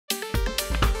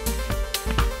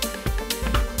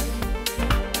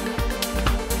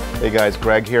Hey guys,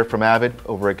 Greg here from Avid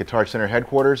over at Guitar Center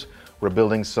headquarters. We're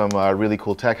building some really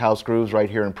cool tech house grooves right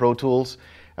here in Pro Tools.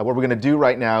 And what we're going to do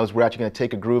right now is we're actually going to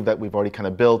take a groove that we've already kind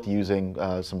of built using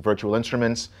some virtual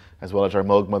instruments as well as our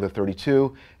Moog Mother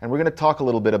 32. And we're going to talk a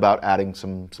little bit about adding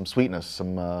some sweetness,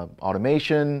 some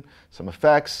automation, some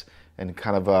effects, and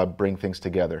kind of bring things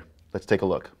together. Let's take a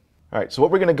look. All right, so what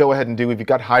we're going to go ahead and do, we've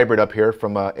got Hybrid up here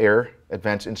from AIR,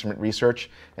 Advanced Instrument Research,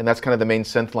 and that's kind of the main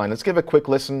synth line. Let's give a quick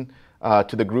listen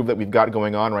to the groove that we've got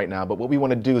going on right now. But what we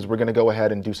want to do is we're going to go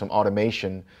ahead and do some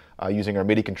automation using our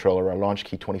MIDI controller, our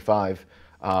Launchkey 25,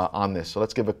 on this. So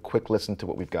let's give a quick listen to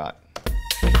what we've got.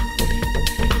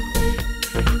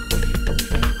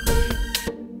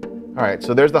 All right,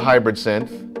 so there's the Hybrid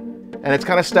synth, and it's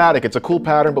kind of static. It's a cool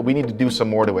pattern, but we need to do some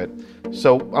more to it.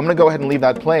 So I'm going to go ahead and leave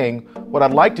that playing. What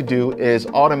I'd like to do is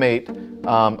automate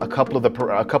a couple of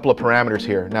parameters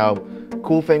here. Now,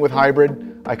 cool thing with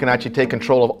Hybrid, I can actually take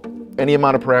control of any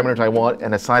amount of parameters I want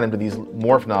and assign them to these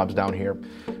morph knobs down here.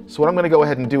 So what I'm going to go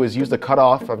ahead and do is use the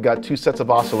cutoff. I've got two sets of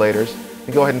oscillators,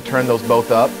 and go ahead and turn those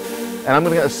both up. And I'm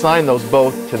going to assign those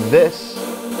both to this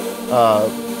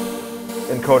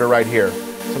encoder right here.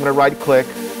 So I'm going to right click,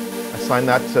 assign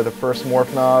that to the first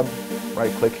morph knob,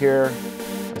 right click here,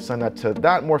 assign that to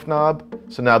that morph knob.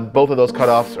 So now both of those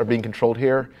cutoffs are being controlled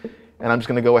here. And I'm just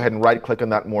going to go ahead and right click on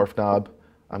that morph knob.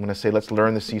 I'm going to say let's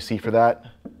learn the CC for that.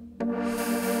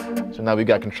 So now we've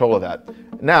got control of that.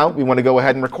 Now we want to go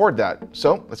ahead and record that.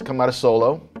 So let's come out of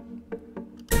solo.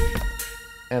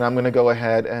 And I'm going to go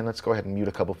ahead and let's go ahead and mute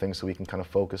a couple things so we can kind of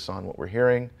focus on what we're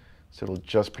hearing. So it'll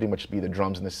just pretty much be the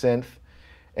drums and the synth.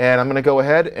 And I'm going to go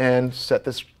ahead and set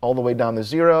this all the way down to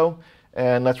 0.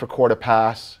 And let's record a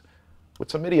pass with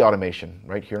some MIDI automation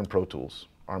right here in Pro Tools.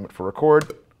 Arm it for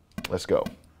record. Let's go.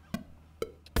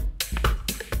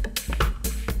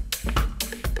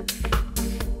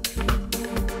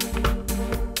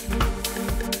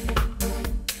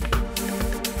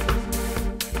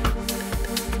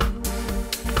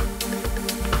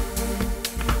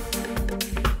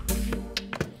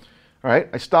 All right,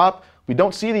 I stop. We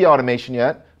don't see the automation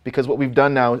yet because what we've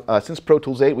done now, since Pro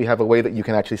Tools 8, we have a way that you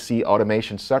can actually see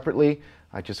automation separately.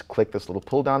 I just click this little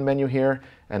pull-down menu here,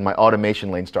 and my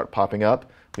automation lanes start popping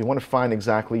up. We want to find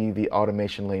exactly the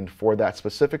automation lane for that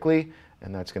specifically,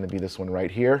 and that's going to be this one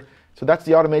right here. So that's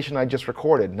the automation I just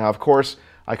recorded. Now, of course,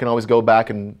 I can always go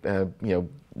back and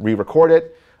re-record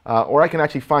it, or I can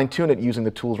actually fine-tune it using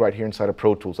the tools right here inside of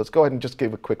Pro Tools. Let's go ahead and just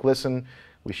give a quick listen.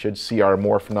 We should see our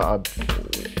morph knob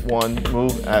 1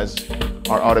 move as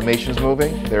our automation is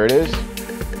moving. There it is.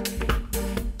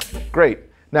 Great.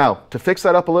 Now, to fix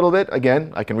that up a little bit,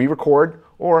 again, I can re-record,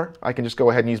 or I can just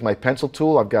go ahead and use my pencil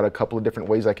tool. I've got a couple of different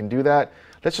ways I can do that.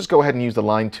 Let's just go ahead and use the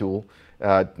line tool,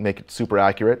 make it super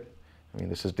accurate. I mean,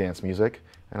 this is dance music.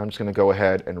 And I'm just going to go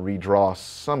ahead and redraw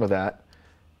some of that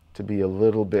to be a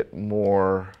little bit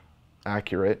more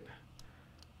accurate,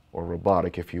 or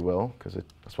robotic, if you will, because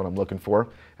that's what I'm looking for.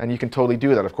 And you can totally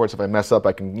do that. Of course, if I mess up,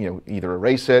 I can either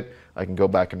erase it, I can go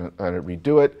back and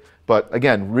redo it. But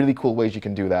again, really cool ways you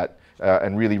can do that,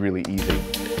 and really, really easy.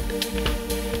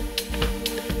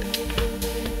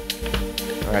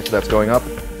 All right, so that's going up,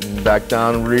 back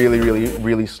down, really, really,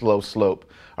 really slow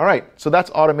slope. All right, so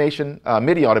that's automation,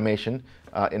 MIDI automation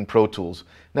in Pro Tools.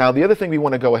 Now, the other thing we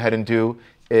want to go ahead and do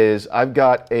is I've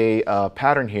got a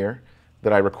pattern here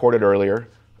that I recorded earlier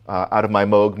out of my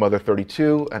Moog Mother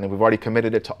 32, and we've already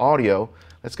committed it to audio.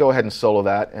 Let's go ahead and solo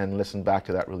that and listen back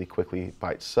to that really quickly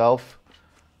by itself.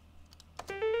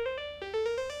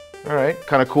 All right,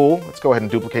 kind of cool. Let's go ahead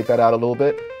and duplicate that out a little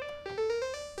bit.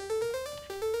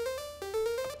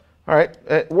 All right,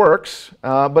 it works,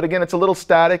 but again, it's a little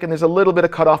static, and there's a little bit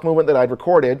of cutoff movement that I'd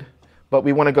recorded, but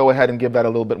we want to go ahead and give that a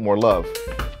little bit more love.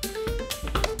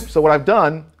 So what I've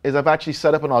done is I've actually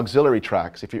set up an auxiliary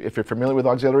tracks. If you're familiar with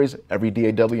auxiliaries, every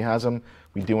DAW has them.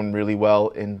 We do them really well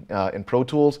in Pro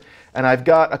Tools. And I've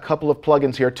got a couple of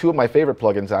plugins here, two of my favorite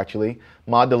plugins actually.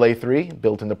 Mod Delay 3,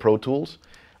 built into Pro Tools.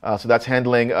 So that's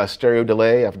handling a stereo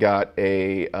delay. I've got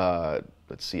a,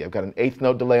 let's see, I've got an 1/8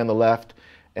 note delay on the left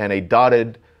and a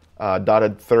dotted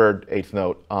third 1/8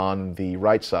 note on the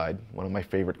right side. One of my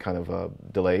favorite kind of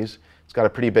delays. It's got a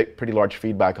pretty large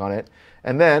feedback on it.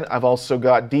 And then I've also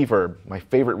got deverb, my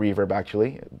favorite reverb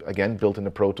actually, again, built into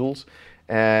Pro Tools.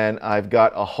 And I've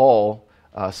got a hall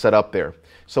set up there.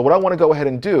 So what I want to go ahead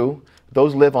and do,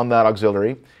 those live on that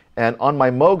auxiliary. And on my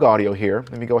Moog audio here,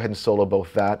 let me go ahead and solo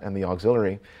both that and the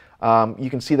auxiliary. You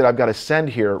can see that I've got a send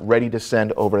here ready to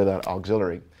send over to that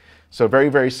auxiliary. So very,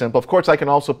 very simple. Of course, I can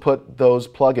also put those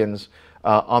plugins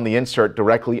on the insert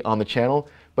directly on the channel,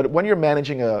 But when you're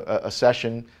managing a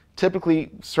session,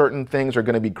 typically certain things are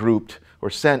going to be grouped or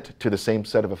sent to the same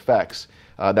set of effects.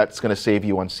 That's going to save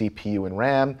you on CPU and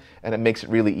RAM, and it makes it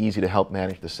really easy to help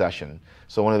manage the session.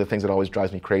 So one of the things that always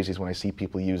drives me crazy is when I see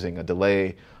people using a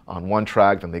delay on one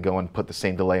track, then they go and put the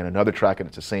same delay on another track, and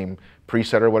it's the same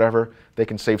preset or whatever. They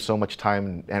can save so much time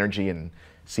and energy and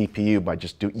CPU by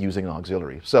just using an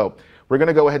auxiliary. So we're going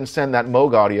to go ahead and send that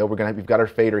Moog audio. We've got our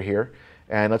fader here,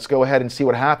 and let's go ahead and see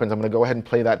what happens. I'm going to go ahead and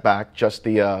play that back, just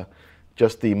the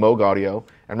Moog audio,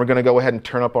 and we're going to go ahead and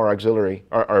turn up our auxiliary,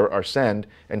 our send,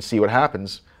 and see what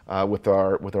happens with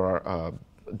our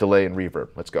delay and reverb.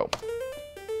 Let's go.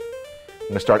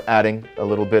 I'm going to start adding a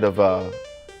little bit of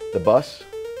the bus.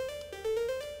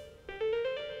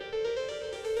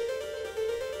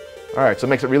 All right, so it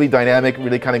makes it really dynamic,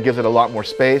 really kind of gives it a lot more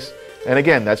space. And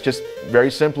again, that's just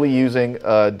very simply using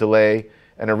a delay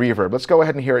and a reverb. Let's go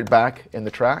ahead and hear it back in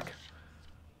the track.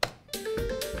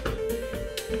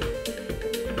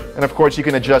 And of course, you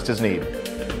can adjust as need.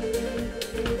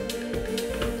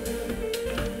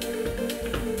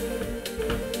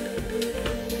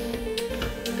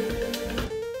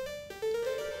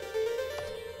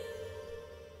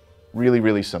 Really,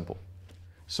 really simple.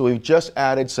 So we've just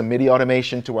added some MIDI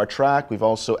automation to our track. We've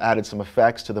also added some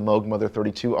effects to the Moog Mother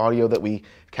 32 audio that we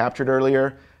captured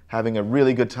earlier. Having a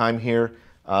really good time here.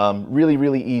 Really,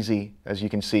 really easy, as you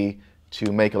can see,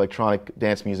 to make electronic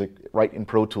dance music right in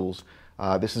Pro Tools.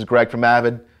 This is Greg from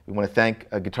Avid. We want to thank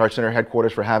Guitar Center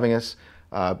headquarters for having us.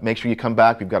 Make sure you come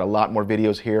back. We've got a lot more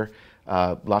videos here,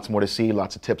 lots more to see,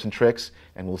 lots of tips and tricks,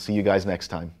 and we'll see you guys next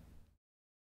time.